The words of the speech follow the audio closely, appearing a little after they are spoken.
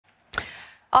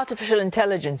Artificial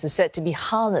intelligence is said to be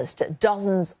harnessed at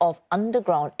dozens of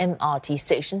underground MRT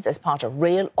stations as part of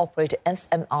rail operator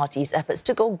SMRT's efforts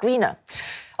to go greener.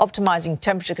 Optimizing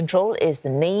temperature control is the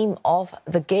name of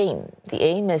the game. The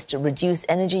aim is to reduce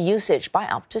energy usage by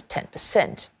up to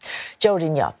 10%.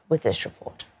 Geraldine Yap with this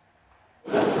report.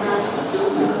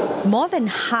 More than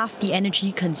half the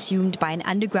energy consumed by an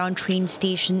underground train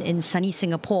station in sunny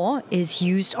Singapore is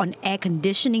used on air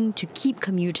conditioning to keep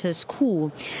commuters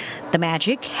cool. The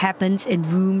magic happens in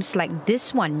rooms like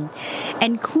this one.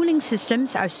 And cooling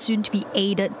systems are soon to be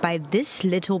aided by this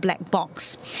little black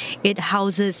box. It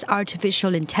houses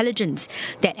artificial intelligence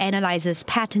that analyzes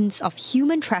patterns of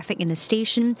human traffic in a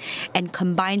station and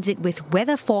combines it with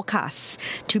weather forecasts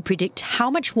to predict how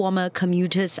much warmer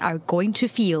commuters are going to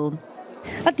feel.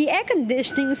 But the air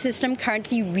conditioning system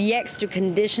currently reacts to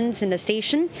conditions in the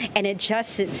station and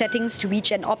adjusts its settings to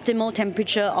reach an optimal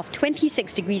temperature of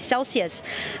 26 degrees Celsius.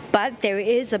 But there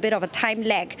is a bit of a time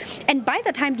lag. And by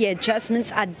the time the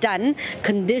adjustments are done,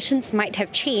 conditions might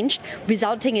have changed,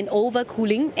 resulting in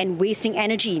overcooling and wasting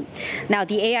energy. Now,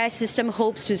 the AI system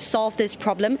hopes to solve this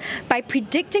problem by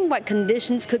predicting what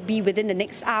conditions could be within the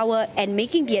next hour and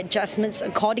making the adjustments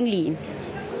accordingly.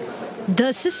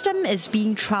 The system is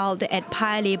being trialled at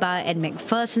Paya Lebar and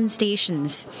McPherson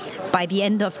stations. By the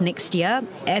end of next year,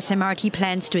 SMRT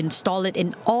plans to install it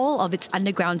in all of its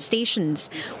underground stations,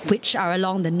 which are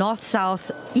along the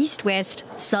north-south, east-west,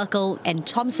 Circle and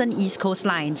Thomson East Coast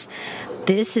lines.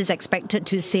 This is expected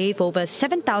to save over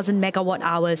 7,000 megawatt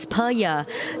hours per year,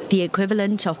 the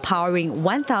equivalent of powering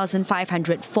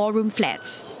 1,500 four-room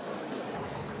flats.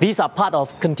 These are part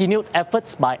of continued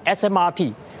efforts by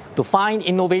SMRT to find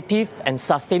innovative and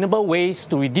sustainable ways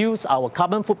to reduce our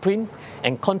carbon footprint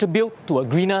and contribute to a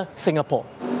greener Singapore.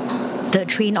 The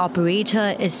train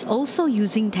operator is also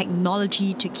using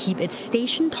technology to keep its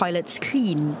station toilets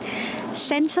clean.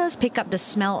 Sensors pick up the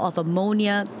smell of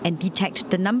ammonia and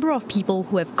detect the number of people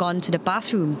who have gone to the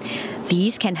bathroom.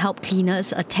 These can help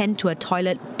cleaners attend to a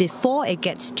toilet before it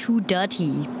gets too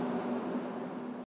dirty.